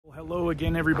Hello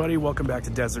again, everybody. Welcome back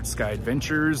to Desert Sky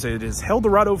Adventures. It is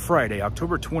Helldorado Friday,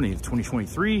 October 20th,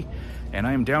 2023, and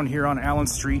I am down here on Allen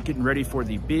Street getting ready for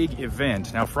the big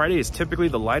event. Now, Friday is typically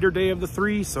the lighter day of the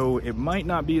three, so it might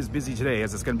not be as busy today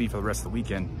as it's going to be for the rest of the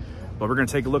weekend. But we're going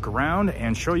to take a look around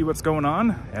and show you what's going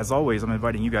on. As always, I'm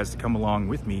inviting you guys to come along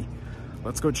with me.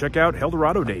 Let's go check out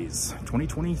Helldorado Days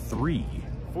 2023.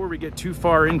 Before we get too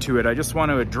far into it, I just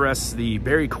want to address the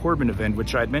Barry Corbin event,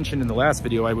 which I had mentioned in the last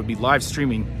video I would be live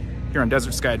streaming here on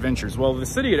Desert Sky Adventures. Well, the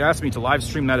city had asked me to live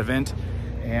stream that event,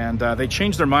 and they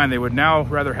changed their mind. They would now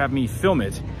rather have me film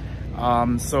it.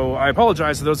 So I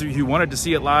apologize to those of you who wanted to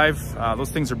see it live. Those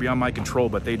things are beyond my control,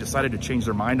 but they decided to change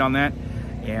their mind on that.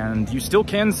 And you still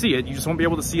can see it, you just won't be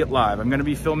able to see it live. I'm gonna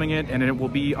be filming it, and it will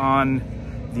be on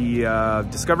the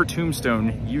Discover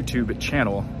Tombstone YouTube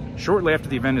channel shortly after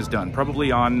the event is done,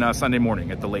 probably on Sunday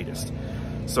morning at the latest.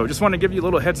 So just want to give you a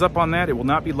little heads up on that. It will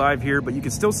not be live here, but you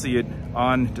can still see it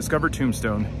on Discover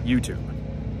Tombstone YouTube.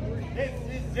 This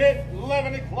is it,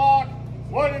 11 o'clock,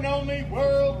 one and only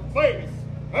world famous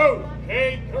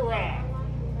OK Corral.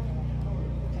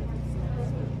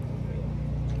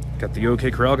 Got the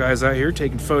OK Corral guys out here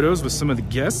taking photos with some of the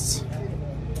guests.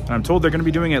 And I'm told they're going to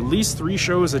be doing at least 3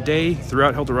 shows a day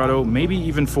throughout Helldorado, maybe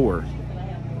even 4.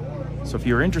 So if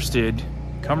you're interested,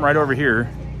 come right over here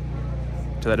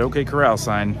to that OK Corral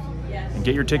sign and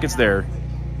get your tickets there.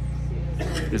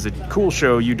 It is a cool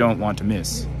show you don't want to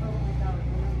miss.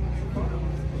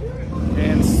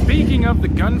 And speaking of the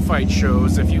gunfight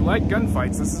shows, if you like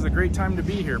gunfights, this is a great time to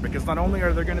be here, because not only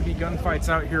are there going to be gunfights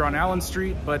out here on Allen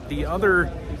Street, but the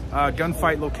other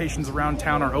gunfight locations around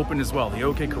town are open as well. The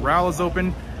OK Corral is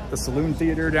open, the Saloon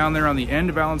Theater down there on the end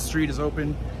of Allen Street is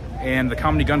open, and the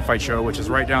Comedy Gunfight Show, which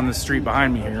is right down the street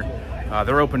behind me here,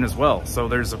 they're open as well. So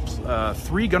there's 3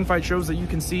 gunfight shows that you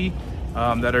can see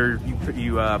that are,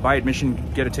 you buy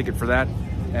admission, get a ticket for that,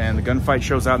 and the gunfight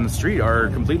shows out in the street are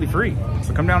completely free.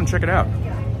 So come down and check it out.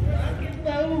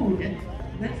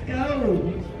 Let's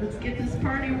go. Let's get this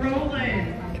party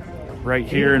rolling. Right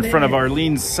here in front of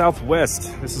Arlene's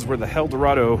Southwest, this is where the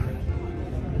Helldorado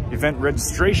event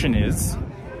registration is.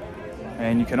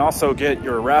 And you can also get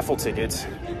your raffle ticket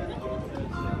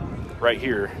right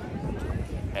here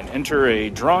and enter a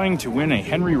drawing to win a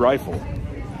Henry rifle.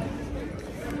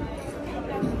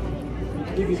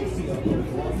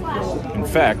 In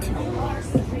fact,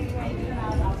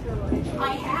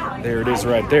 there it is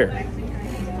right there.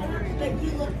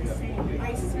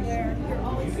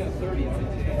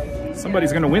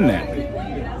 Somebody's gonna win that.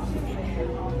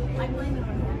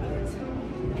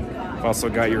 Also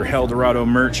got your Helldorado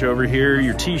merch over here,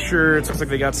 your t-shirts. Looks like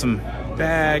they got some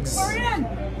bags.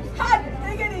 Hot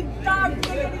diggity, dog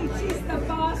diggity, she's the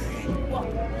boss. Well,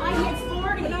 I hit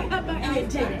 40 and I have my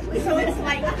identity. So it's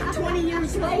like 20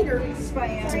 years later. It's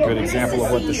a good example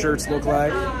of what the shirts look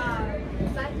like. I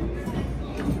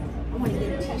want to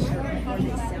get a t-shirt before they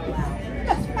sell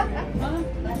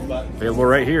out. Available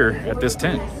right here at this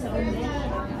tent.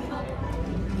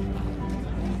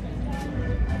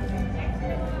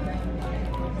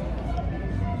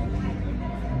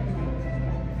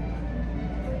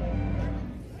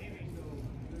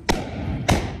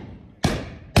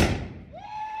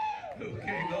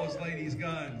 Okay, those ladies'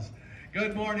 guns.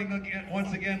 Good morning again,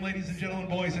 once again, ladies and gentlemen,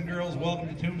 boys and girls.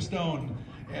 Welcome to Tombstone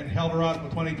and Helldorado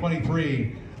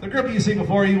 2023. The group you see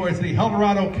before you is the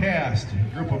Helldorado Cast,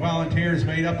 a group of volunteers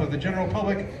made up of the general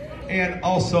public and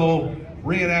also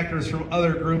reenactors from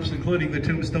other groups, including the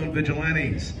Tombstone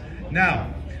Vigilantes.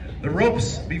 Now, the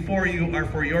ropes before you are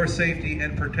for your safety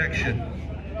and protection.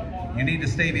 You need to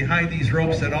stay behind these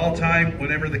ropes at all time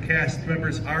whenever the cast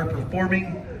members are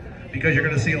performing, because you're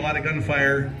going to see a lot of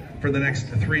gunfire for the next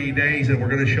 3 days, and we're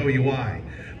going to show you why.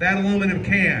 That aluminum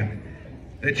can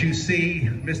that you see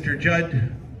Mr.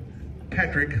 Judd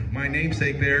Patrick, my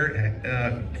namesake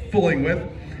there, fooling with,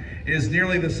 is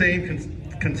nearly the same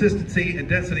consistency and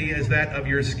density as that of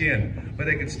your skin, but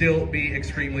it can still be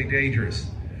extremely dangerous.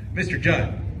 Mr.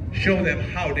 Judd, show them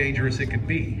how dangerous it could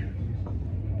be.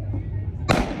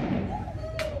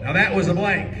 Now that was a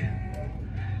blank.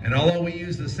 And although we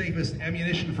use the safest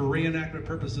ammunition for reenactment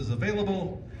purposes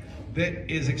available,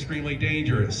 that is extremely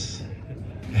dangerous.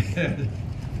 It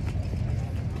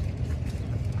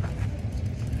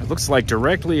looks like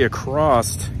directly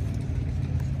across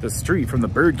the street from the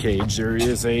birdcage, there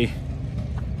is a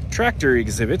tractor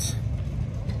exhibit,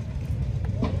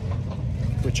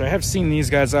 which I have seen these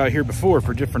guys out here before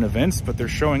for different events, but they're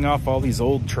showing off all these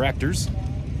old tractors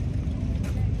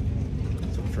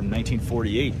from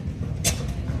 1948.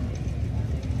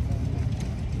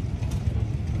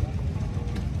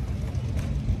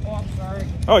 Oh, I'm sorry.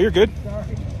 Oh, you're good.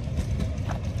 Sorry.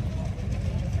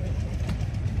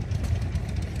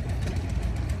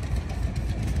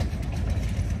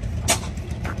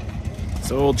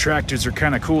 So old tractors are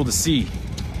kind of cool to see.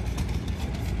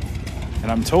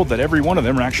 And I'm told that every one of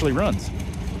them actually runs.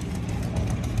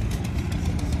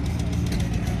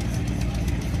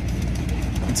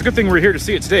 It's a good thing we're here to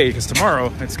see it today, because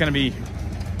tomorrow it's going to be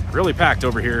really packed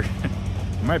over here.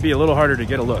 It might be a little harder to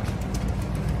get a look.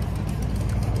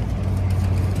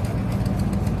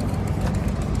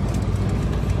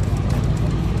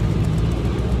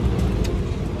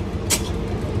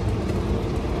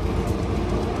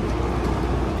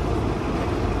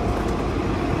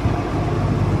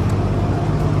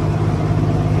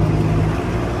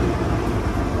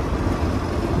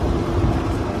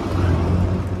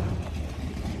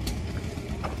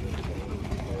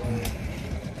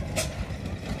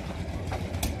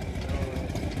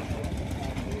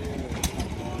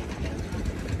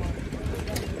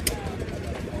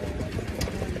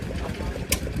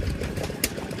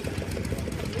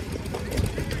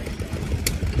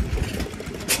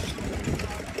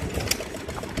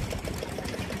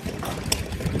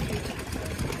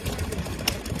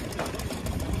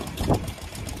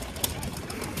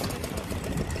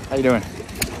 How you doing?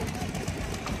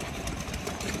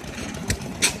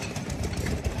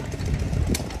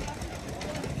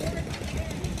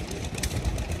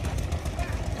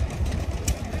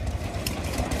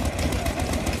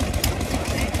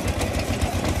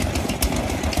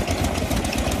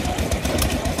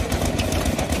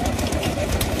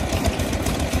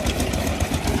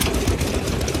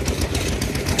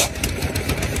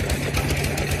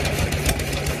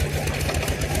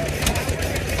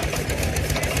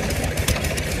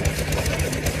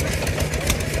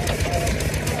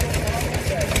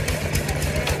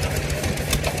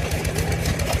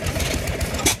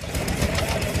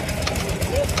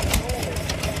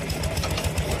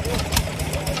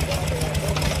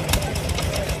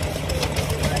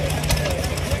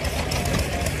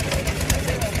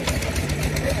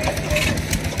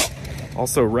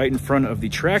 Also, right in front of the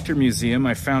Tractor Museum,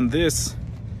 I found this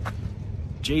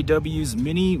JW's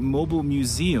Mini Mobile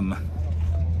Museum.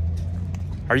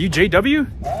 Are you JW?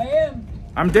 I am.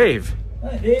 I'm Dave.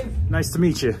 Hi, Dave. Nice to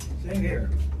meet you. Same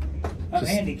here. I'm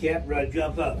handicapped, but I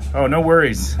jump up. Oh, no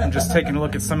worries. I'm just taking a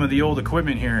look at some of the old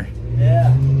equipment here.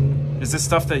 Yeah. Is this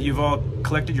stuff that you've all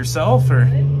collected yourself, or?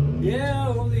 Yeah,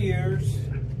 over the years.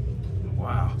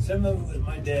 Wow. Some of it was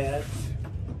my dad's.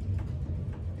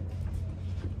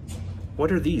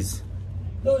 What are these?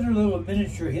 Those are little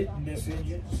miniature hit and miss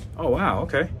engines. Oh, wow,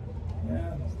 okay.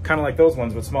 Yeah. Kind of like those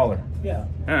ones, but smaller. Yeah.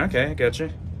 Ah, okay, I gotcha.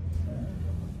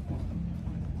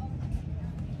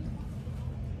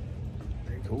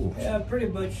 Very cool. Yeah, pretty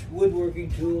much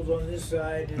woodworking tools on this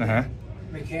side and Uh-huh.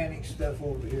 mechanic stuff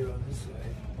over here on this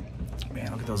side. Man,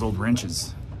 look at those old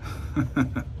wrenches. You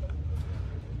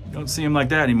don't see them like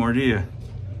that anymore, do you?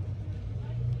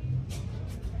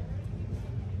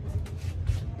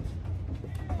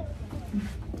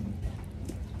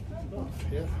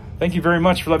 Thank you very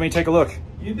much for letting me take a look.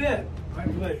 You bet. My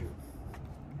pleasure.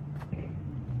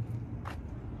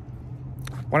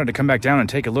 Wanted to come back down and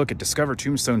take a look at Discover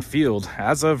Tombstone Field.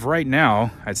 As of right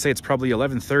now, I'd say it's probably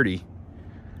 11:30.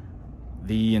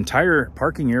 The entire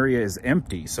parking area is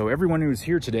empty, so everyone who's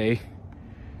here today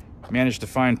managed to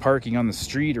find parking on the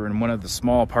street or in one of the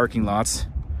small parking lots.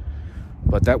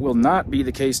 But that will not be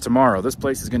the case tomorrow. This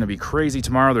place is going to be crazy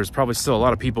tomorrow. There's probably still a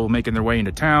lot of people making their way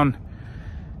into town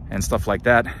and stuff like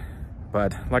that.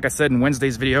 But like I said in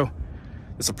Wednesday's video,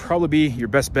 this will probably be your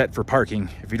best bet for parking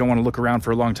if you don't want to look around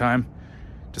for a long time.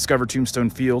 Discover Tombstone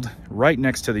Field, right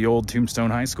next to the old Tombstone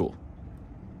High School.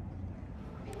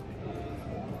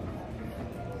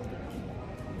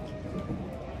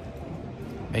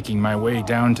 Making my way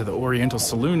down to the Oriental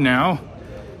Saloon now.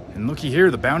 And looky here,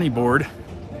 the bounty board.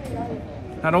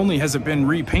 Not only has it been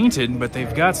repainted, but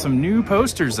they've got some new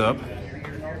posters up.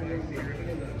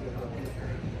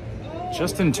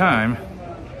 Just in time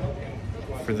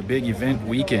for the big event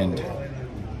weekend.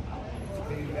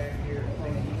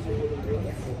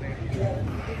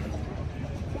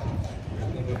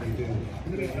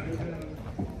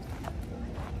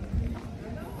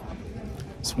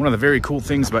 So one of the very cool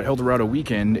things about Helldorado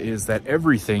weekend is that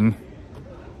everything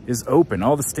is open.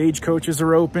 All the stagecoaches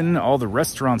are open, all the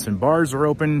restaurants and bars are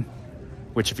open,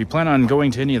 which if you plan on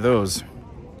going to any of those,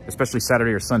 especially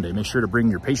Saturday or Sunday, make sure to bring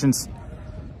your patients.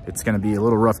 It's going to be a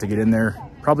little rough to get in there.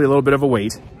 Probably a little bit of a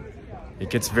wait. It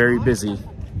gets very busy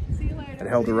at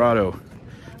Helldorado.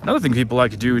 Another thing people like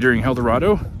to do during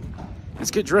Helldorado is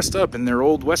get dressed up in their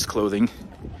Old West clothing.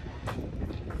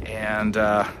 And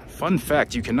fun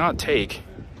fact, you cannot take,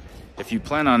 if you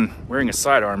plan on wearing a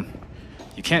sidearm,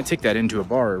 you can't take that into a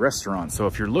bar or restaurant. So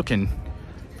if you're looking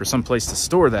for some place to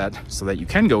store that so that you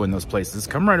can go in those places,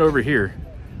 come right over here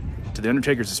to the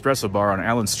Undertaker's Espresso Bar on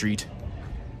Allen Street.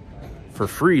 For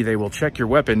free, they will check your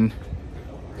weapon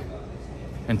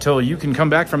until you can come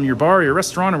back from your bar, your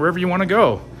restaurant, or wherever you want to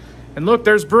go. And look,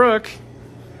 there's Brooke.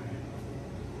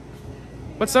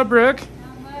 What's up, Brooke?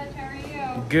 Not much. How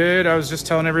are you? Good. I was just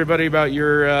telling everybody about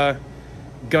your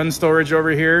gun storage over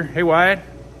here. Hey, Wyatt.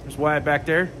 There's Wyatt back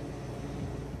there.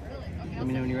 Let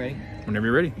me know when you're ready. Whenever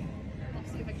you're ready.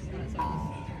 Let's see if I can spin it sideways.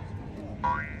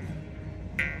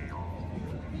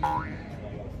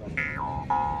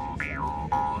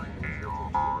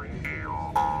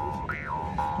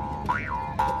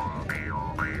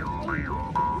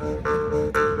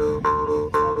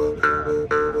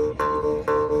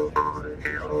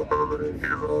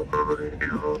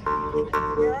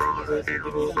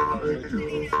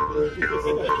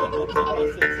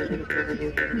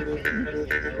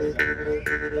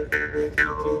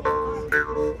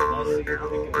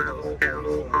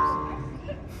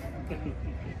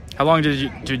 How long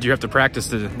did you have to practice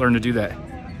to learn to do that?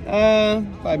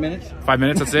 5 minutes. 5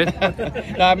 minutes, that's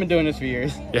it? No, I've been doing this for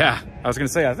years. Yeah, I was gonna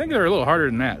say, I think they're a little harder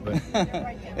than that, but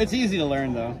It's easy to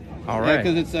learn though. all right.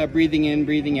 Because it's breathing in,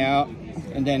 breathing out,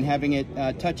 and then having it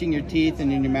touching your teeth,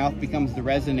 and then your mouth becomes the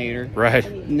resonator. Right.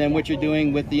 And then what you're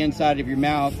doing with the inside of your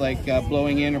mouth, like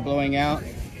blowing in or blowing out,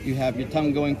 you have your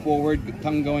tongue going forward,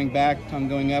 tongue going back, tongue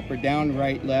going up or down,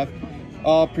 right, left,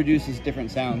 all produces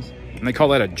different sounds. And they call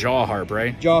that a jaw harp,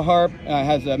 right? Jaw harp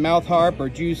has a mouth harp or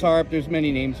juice harp. There's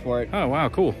many names for it. Oh, wow,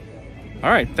 cool.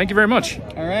 All right, thank you very much.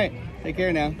 All right, take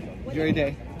care now. Enjoy your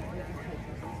day.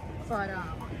 But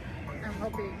I'm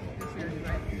hoping this year is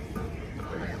right.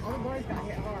 All the boys got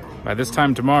hit hard. By this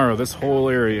time tomorrow, this whole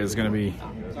area is gonna be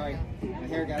Sorry, my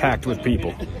hair got packed with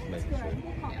people.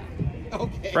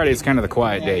 Okay. Friday's kind of the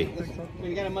quiet day.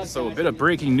 You got a mustache. So a bit of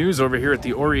breaking news over here at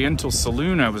the Oriental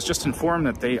Saloon. I was just informed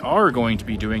that they are going to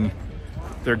be doing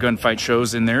their gunfight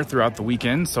shows in there throughout the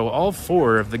weekend. So all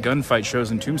 4 of the gunfight shows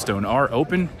in Tombstone are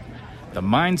open. The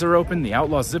mines are open, the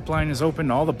Outlaw Zipline is open,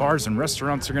 all the bars and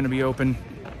restaurants are gonna be open.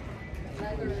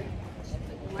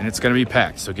 And it's gonna be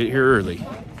packed, so get here early.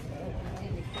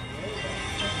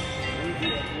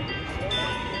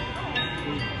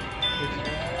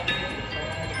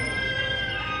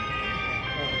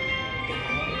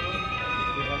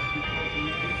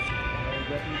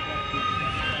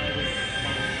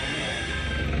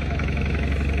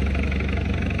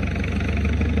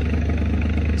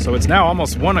 So it's now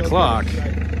almost 1 o'clock.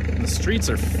 The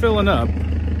streets are filling up,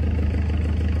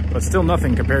 but still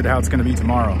nothing compared to how it's going to be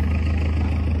tomorrow.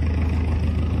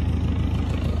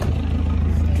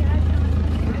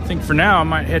 I think for now I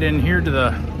might head in here to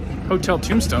the Hotel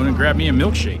Tombstone and grab me a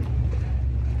milkshake.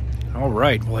 All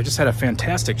right, well, I just had a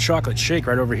fantastic chocolate shake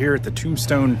right over here at the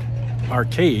Tombstone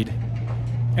Arcade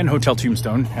and Hotel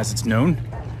Tombstone, as it's known.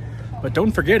 But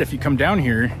don't forget, if you come down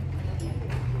here,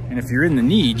 and if you're in the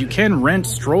need, you can rent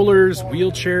strollers,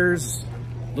 wheelchairs,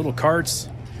 little carts.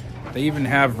 They even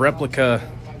have replica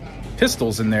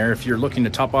pistols in there if you're looking to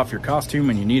top off your costume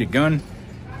and you need a gun.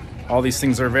 All these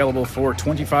things are available for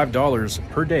 $25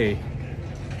 per day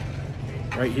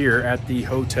right here at the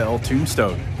Hotel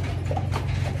Tombstone.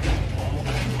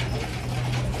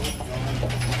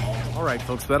 All right,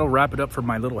 folks, that'll wrap it up for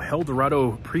my little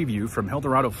Helldorado preview from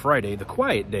Helldorado Friday, the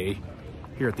quiet day,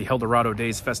 here at the Helldorado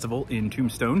Days Festival in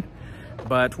Tombstone.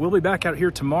 But we'll be back out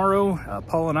here tomorrow.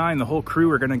 Paul and I and the whole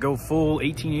crew are gonna go full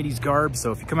 1880s garb.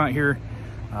 So if you come out here,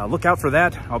 look out for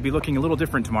that. I'll be looking a little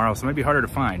different tomorrow, so it might be harder to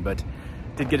find, but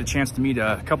did get a chance to meet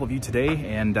a couple of you today,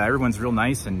 and everyone's real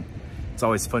nice, and it's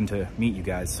always fun to meet you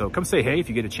guys. So come say hey if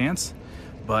you get a chance.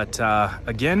 But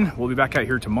again, we'll be back out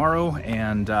here tomorrow,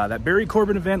 and that Barry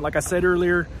Corbin event, like I said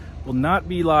earlier, will not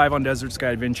be live on Desert Sky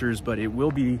Adventures, but it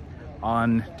will be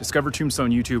on Discover Tombstone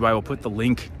YouTube. I will put the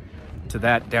link to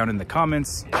that down in the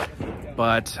comments.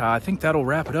 But I think that'll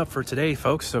wrap it up for today,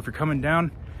 folks. So if you're coming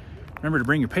down, remember to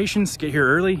bring your patience, get here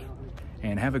early,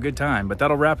 and have a good time. But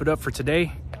that'll wrap it up for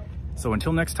today. So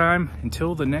until next time,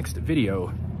 until the next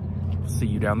video, see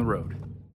you down the road.